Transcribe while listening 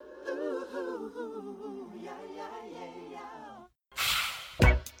Hello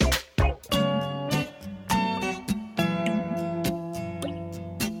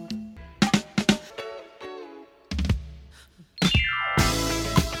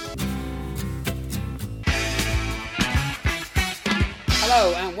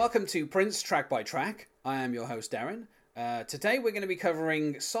and welcome to Prince Track by Track. I am your host Darren. Today we're going to be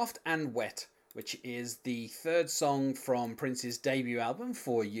covering Soft and Wet, which is the third song from Prince's debut album,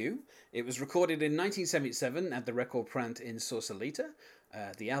 For You. It was recorded in 1977 at the record plant in Sausalito.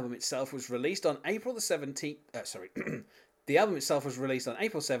 The album itself was released on April the 17th. The album itself was released on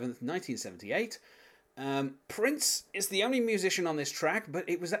April 7th, 1978. Prince is the only musician on this track, but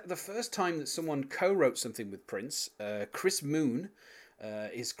it was the first time that someone co-wrote something with Prince. Chris Moon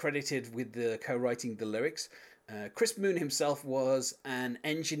is credited with co-writing the lyrics. Chris Moon himself was an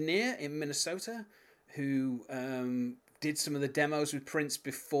engineer in Minnesota who did some of the demos with Prince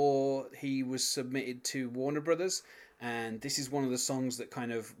before he was submitted to Warner Brothers, and this is one of the songs that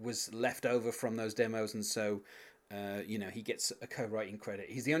kind of was left over from those demos, and so he gets a co-writing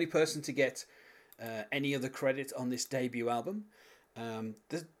credit. He's the only person to get any other credit on this debut album.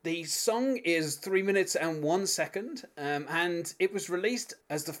 The song is 3 minutes and 1 second, and it was released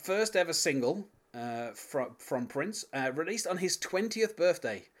as the first ever single from Prince, released on his 20th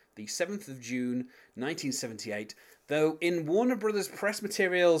birthday, the 7th of June 1978. Though in Warner Brothers press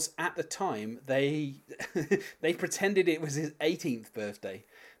materials at the time, they they pretended it was his 18th birthday.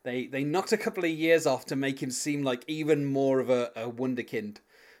 They knocked a couple of years off to make him seem like even more of a wunderkind,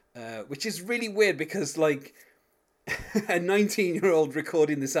 which is really weird because like a 19-year-old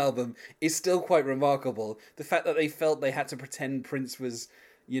recording this album is still quite remarkable. The fact that they felt they had to pretend Prince was,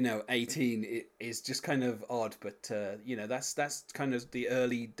 18 is just kind of odd. But, that's kind of the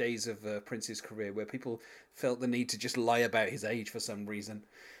early days of Prince's career where people felt the need to just lie about his age for some reason.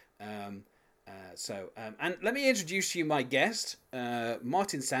 And let me introduce you my guest,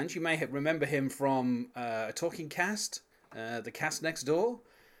 Martin Sands. You may remember him from Talking Cast, The Cast Next Door.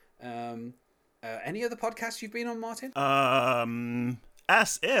 Any other podcasts you've been on, Martin?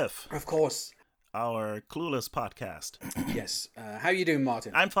 As If. Of course. Our Clueless podcast. Yes. How are you doing,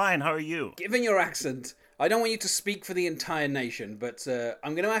 Martin? I'm fine. How are you? Given your accent, I don't want you to speak for the entire nation, but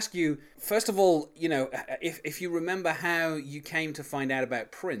I'm going to ask you, first of all, if you remember how you came to find out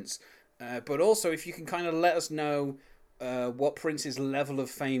about Prince, but also if you can kind of let us know what Prince's level of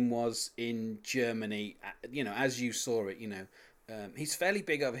fame was in Germany, as you saw it, he's fairly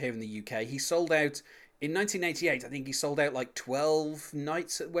big over here in the UK. He sold out in 1988. I think he sold out like 12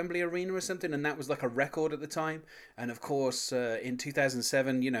 nights at Wembley Arena or something, and that was like a record at the time. And of course, in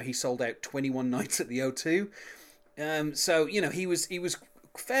 2007, he sold out 21 nights at the O2. So he was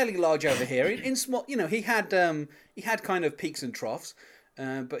fairly large over here. In small, he had kind of peaks and troughs,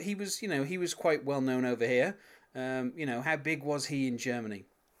 but he was quite well known over here. How big was he in Germany?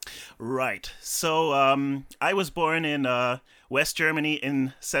 Right. So I was born in West Germany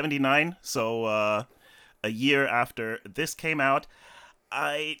in 1979, so a year after this came out.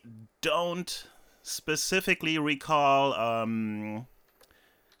 I don't specifically recall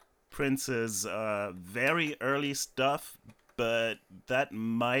Prince's very early stuff, but that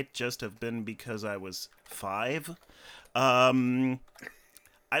might just have been because I was 5.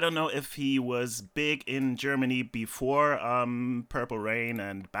 I don't know if he was big in Germany before Purple Rain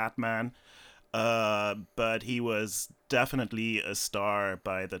and Batman, but he was definitely a star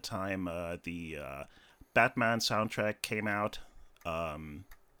by the time the Batman soundtrack came out.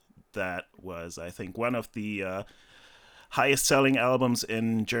 That was, I think, one of the highest selling albums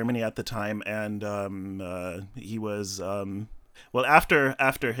in Germany at the time, and he was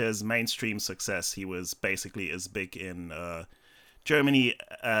after his mainstream success, he was basically as big in Germany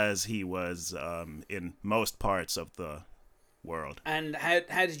as he was in most parts of the world. And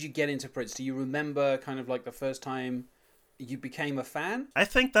how did you get into Prince? Do you remember kind of like the first time you became a fan? I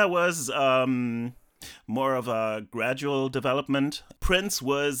think that was more of a gradual development. Prince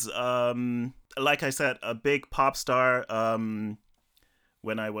was, like I said, a big pop star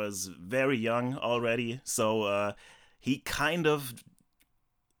when I was very young already. So he kind of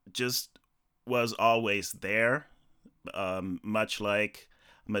just was always there. Much like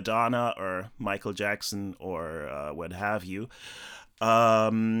Madonna or Michael Jackson or what have you.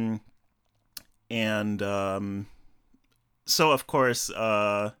 So, of course,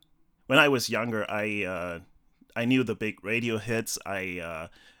 when I was younger, I knew the big radio hits. I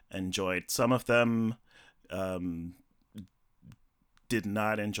enjoyed some of them, did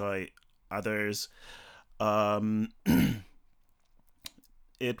not enjoy others.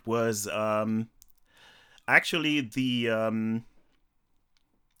 It was... Actually,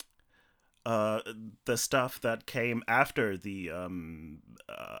 the stuff that came after the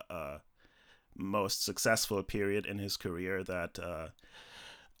most successful period in his career that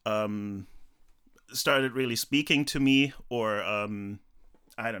started really speaking to me, or I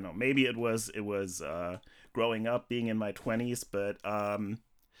don't know, maybe it was growing up, being in my 20s, but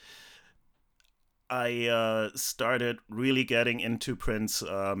I started really getting into Prince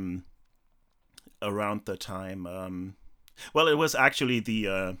around the time. Well, it was actually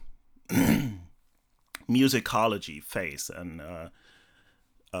the musicology phase and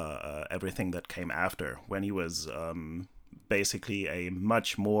everything that came after, when he was basically a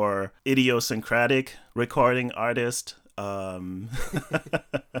much more idiosyncratic recording artist.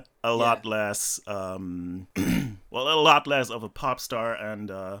 A lot less, well, a lot less of a pop star,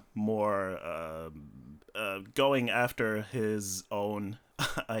 and more going after his own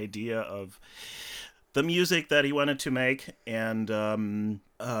idea of the music that he wanted to make. And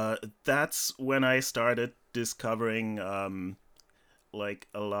that's when I started discovering like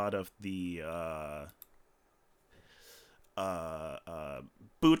a lot of the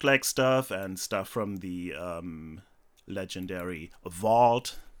bootleg stuff and stuff from the legendary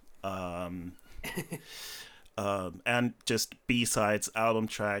Vault, and just B-sides, album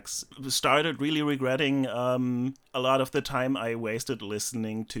tracks. Started really regretting a lot of the time I wasted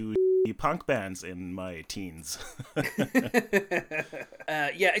listening to punk bands in my teens.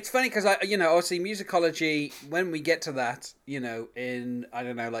 Yeah, it's funny because obviously musicology, when we get to that, in, I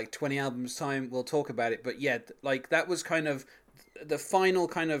don't know, like 20 albums time, we'll talk about it. But yeah, like that was kind of the final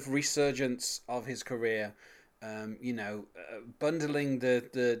kind of resurgence of his career. Bundling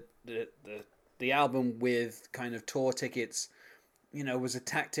the album with kind of tour tickets, was a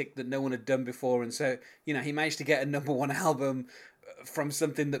tactic that no one had done before. And so, he managed to get a number one album from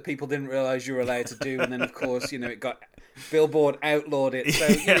something that people didn't realize you were allowed to do. And then, of course, it got Billboard outlawed it. So,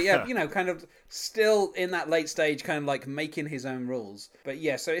 kind of still in that late stage, kind of like making his own rules. But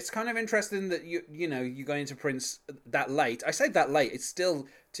yeah, so it's kind of interesting that you got into Prince that late. I say that late. It's still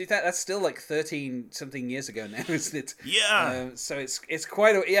that's still like 13 something years ago now, isn't it? Yeah. So it's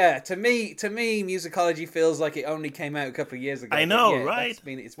quite to me musicology feels like it only came out a couple of years ago. I know, yeah, right? It's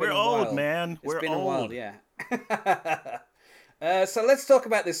been We're a old, while. man. We're been old. A while, yeah. So let's talk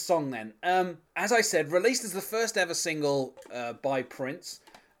about this song then. As I said, released as the first ever single by Prince.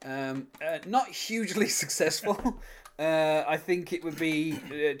 Not hugely successful. I think it would be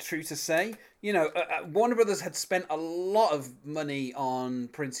true to say. Warner Brothers had spent a lot of money on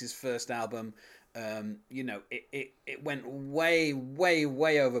Prince's first album. It went way, way,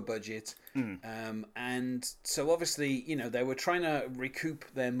 way over budget. And so obviously, they were trying to recoup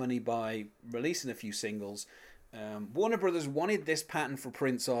their money by releasing a few singles. Warner Brothers wanted this pattern for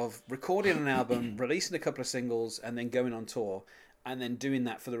Prince of recording an album, releasing a couple of singles, and then going on tour, and then doing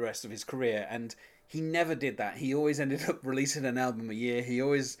that for the rest of his career. And he never did that. He always ended up releasing an album a year. He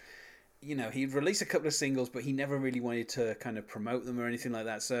always, he'd release a couple of singles, but he never really wanted to kind of promote them or anything like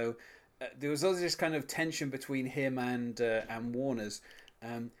that. So there was always this kind of tension between him and Warner's.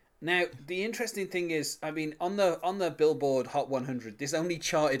 Now, the interesting thing is, I mean, on the Billboard Hot 100, this only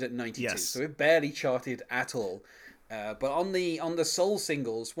charted at 92, Yes. so it barely charted at all. But on the soul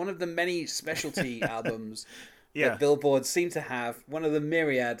singles, one of the many specialty albums that Billboard seemed to have, one of the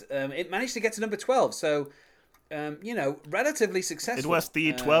myriad, it managed to get to number 12. So, relatively successful. It was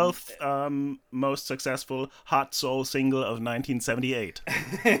the 12th most successful hot soul single of 1978.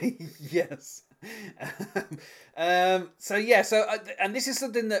 Yes. And this is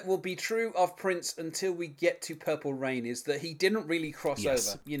something that will be true of Prince until we get to Purple Rain, is that he didn't really cross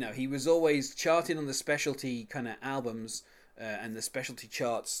over. He was always charting on the specialty kind of albums and the specialty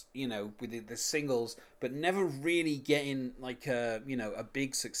charts, with the singles, but never really getting like a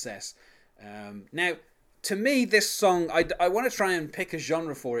big success. Now, to me, this song, I want to try and pick a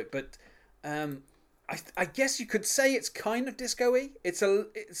genre for it, but I guess you could say it's kind of disco-y.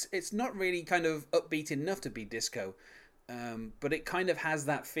 It's not really kind of upbeat enough to be disco, but it kind of has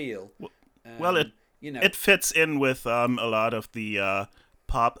that feel. Well, it fits in with a lot of the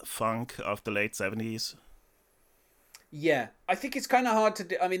pop funk of the late 70s. Yeah, I think it's kind of hard to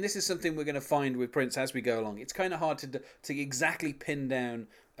do. I mean, this is something we're going to find with Prince as we go along. It's kind of hard to exactly pin down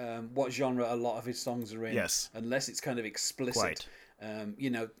what genre a lot of his songs are in, unless it's kind of explicit.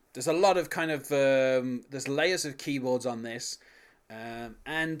 Quite. There's a lot of kind of there's layers of keyboards on this,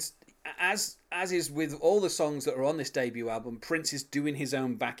 and as is with all the songs that are on this debut album, Prince is doing his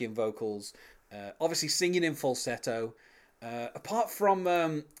own backing vocals, obviously singing in falsetto. Apart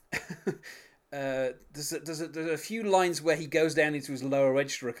from there's a few lines where he goes down into his lower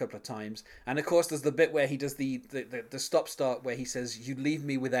register a couple of times, and of course there's the bit where he does the stop start where he says, "You leave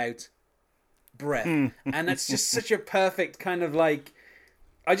me without." breath, and that's just such a perfect kind of like.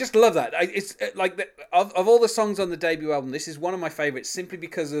 I just love that. It's like of all the songs on the debut album, this is one of my favorites simply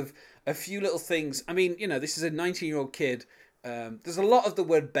because of a few little things. I mean, this is a 19-year-old kid. There's a lot of the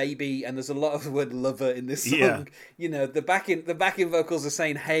word baby and there's a lot of the word lover in this song. Yeah. The backing vocals are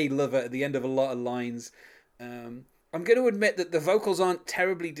saying "Hey lover" at the end of a lot of lines. I'm going to admit that the vocals aren't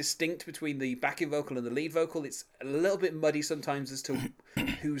terribly distinct between the backing vocal and the lead vocal. It's a little bit muddy sometimes as to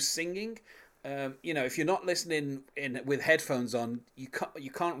who's singing. If you're not listening with headphones on, you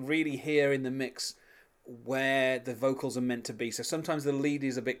can't really hear in the mix where the vocals are meant to be. So sometimes the lead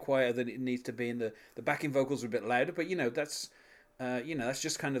is a bit quieter than it needs to be, and the backing vocals are a bit louder. But that's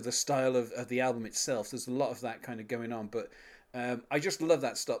just kind of the style of the album itself. There's a lot of that kind of going on. But I just love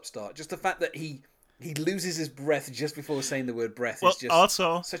that stop start. Just the fact that he loses his breath just before saying the word breath is just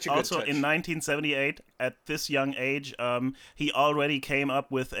such a good touch. In 1978, at this young age, he already came up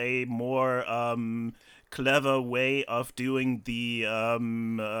with a more clever way of doing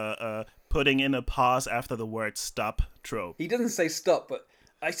the putting in a pause after the word stop trope. He doesn't say stop, but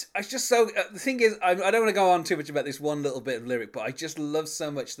I just so... the thing is, I don't want to go on too much about this one little bit of lyric, but I just love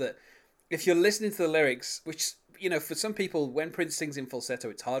so much that if you're listening to the lyrics, which... for some people, when Prince sings in falsetto,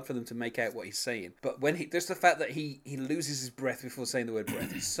 it's hard for them to make out what he's saying. But when just the fact that he loses his breath before saying the word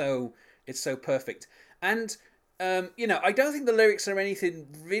breath, it's so perfect. And I don't think the lyrics are anything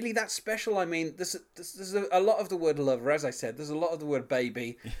really that special. I mean, there's a lot of the word lover, as I said. There's a lot of the word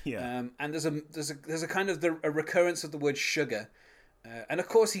baby. Yeah. And there's a kind of a recurrence of the word sugar. And of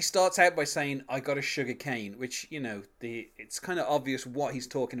course, he starts out by saying, "I got a sugar cane," which it's kind of obvious what he's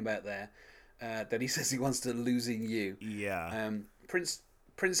talking about there. That he says he wants to losing you. Yeah.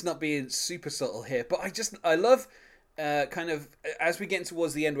 Prince not being super subtle here, but I love kind of as we get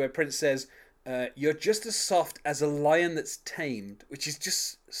towards the end where Prince says, "You're just as soft as a lion that's tamed," which is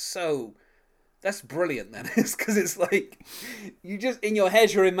just so. That's brilliant. Then it's because it's like you just in your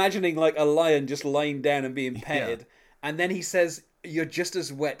head you're imagining like a lion just lying down and being petted, and then he says, "You're just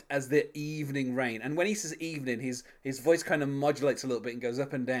as wet as the evening rain," and when he says evening, his voice kind of modulates a little bit and goes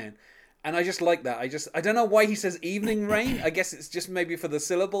up and down. And I just like that. I don't know why he says evening rain. I guess it's just maybe for the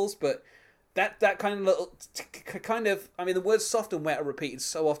syllables, but that kind of little I mean, the words soft and wet are repeated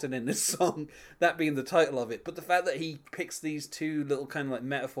so often in this song, that being the title of it. But the fact that he picks these two little kind of like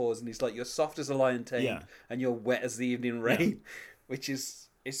metaphors and he's like, "You're soft as a lion tamed and you're wet as the evening rain," which is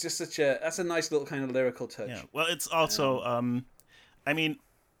it's just that's a nice little kind of lyrical touch. Yeah. Well, it's also I mean,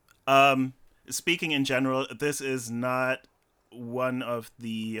 speaking in general, this is not one of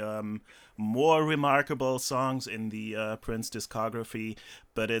the more remarkable songs in the Prince discography,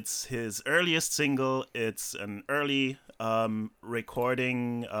 but it's his earliest single. It's an early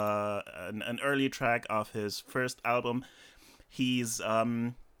recording, an early track of his first album. He's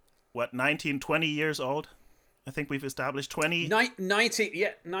 19, 20 years old? I think we've established 20.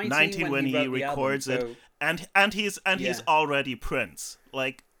 19 when he records album, it, and he's already Prince,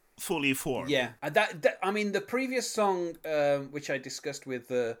 like fully formed. Yeah, I mean, the previous song, which I discussed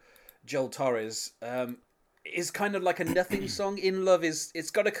with Joel Torres, is kind of like a nothing song. In Love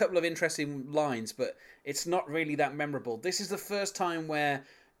it's got a couple of interesting lines, but it's not really that memorable. This is the first time where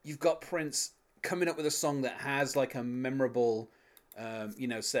you've got Prince coming up with a song that has like a memorable,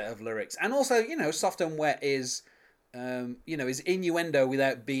 set of lyrics, and also, Soft and Wet is, is innuendo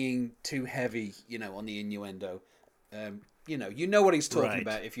without being too heavy, on the innuendo. You know what he's talking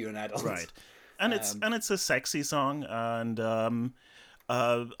about if you're an adult, right? And it's a sexy song, and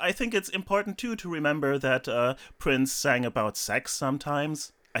I think it's important too to remember that Prince sang about sex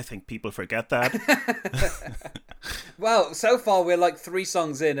sometimes. I think people forget that. Well, so far we're like 3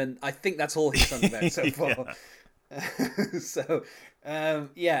 songs in, and I think that's all he's sung about so far.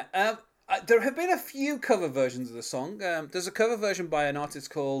 There have been a few cover versions of the song. There's a cover version by an artist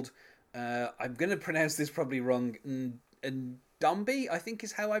called I'm going to pronounce this probably wrong. Ndombi, I think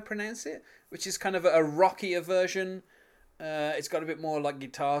is how I pronounce it, which is kind of a rockier version. It's got a bit more like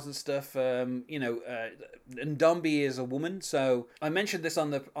guitars and stuff. Ndombi is a woman, so I mentioned this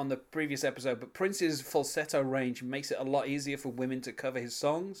on the previous episode. But Prince's falsetto range makes it a lot easier for women to cover his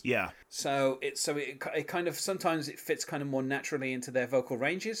songs. Yeah. So it kind of sometimes it fits kind of more naturally into their vocal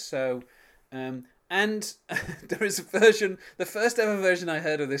ranges. So. And there is a version, the first ever version I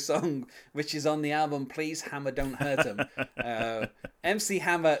heard of this song, which is on the album Please Hammer Don't Hurt 'Em. MC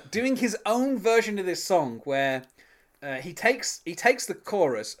Hammer doing his own version of this song where he takes the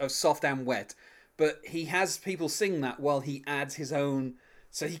chorus of Soft and Wet, but he has people sing that while he adds his own.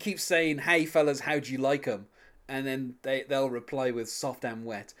 So he keeps saying, "Hey fellas, how'd you like 'em?" And then they'll reply with Soft and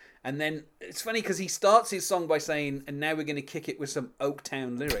Wet. And then it's funny because he starts his song by saying, "And now we're going to kick it with some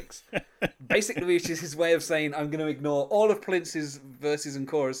Oaktown lyrics." Basically, which is his way of saying, I'm going to ignore all of Prince's verses and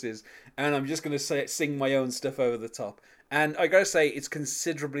choruses, and I'm just going to sing my own stuff over the top. And I got to say, it's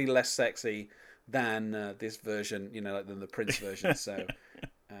considerably less sexy than this version, than the Prince version. So,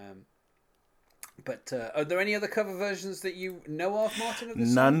 but are there any other cover versions that you know of, Martin? Of this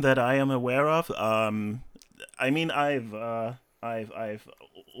None song? that I am aware of. I mean, I've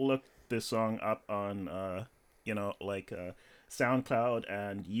looked this song up on SoundCloud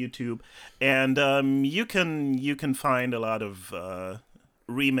and YouTube, and you can find a lot of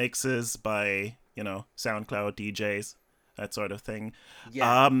remixes by SoundCloud DJs, that sort of thing.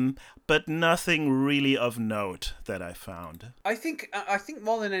 Yeah. But nothing really of note that I found. I think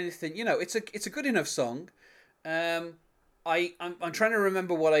more than anything, it's a good enough song. I'm trying to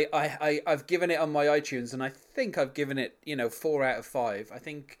remember what I've given it on my iTunes, and I think I've given it 4 out of 5. I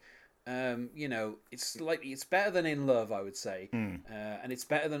think it's better than In Love, I would say, and it's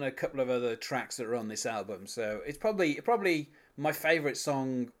better than a couple of other tracks that are on this album. So it's probably my favorite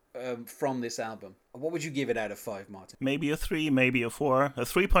song from this album. What would you give it out of 5, Martin? Maybe a 3, maybe a 4, a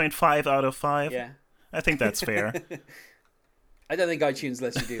 3.5 out of 5. Yeah, I think that's fair. I don't think iTunes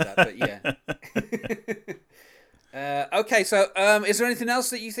lets you do that, but yeah. Okay, so is there anything else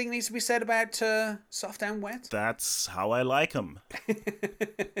that you think needs to be said about Soft and Wet? That's how I like them.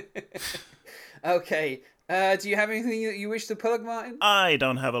 Okay. Do you have anything that you wish to plug, Martin? I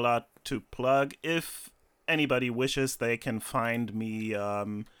don't have a lot to plug. If anybody wishes, they can find me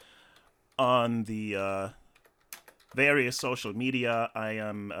on the various social media. I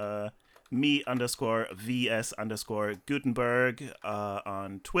am me_VS_Gutenberg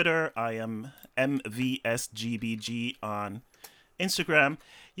on Twitter. I am MVSGBG on Instagram.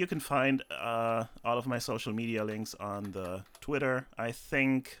 You can find all of my social media links on the Twitter. I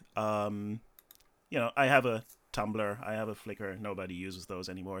think, I have a Tumblr, I have a Flickr. Nobody uses those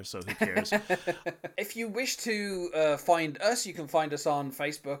anymore, so who cares? If you wish to find us, you can find us on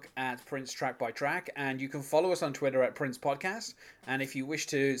Facebook at Prince Track by Track, and you can follow us on Twitter at Prince Podcast. And if you wish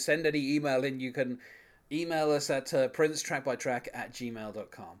to send any email in, you can email us at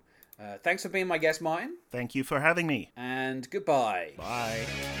princetrackbytrack@gmail.com. Thanks for being my guest, Martin. Thank you for having me. And goodbye. Bye.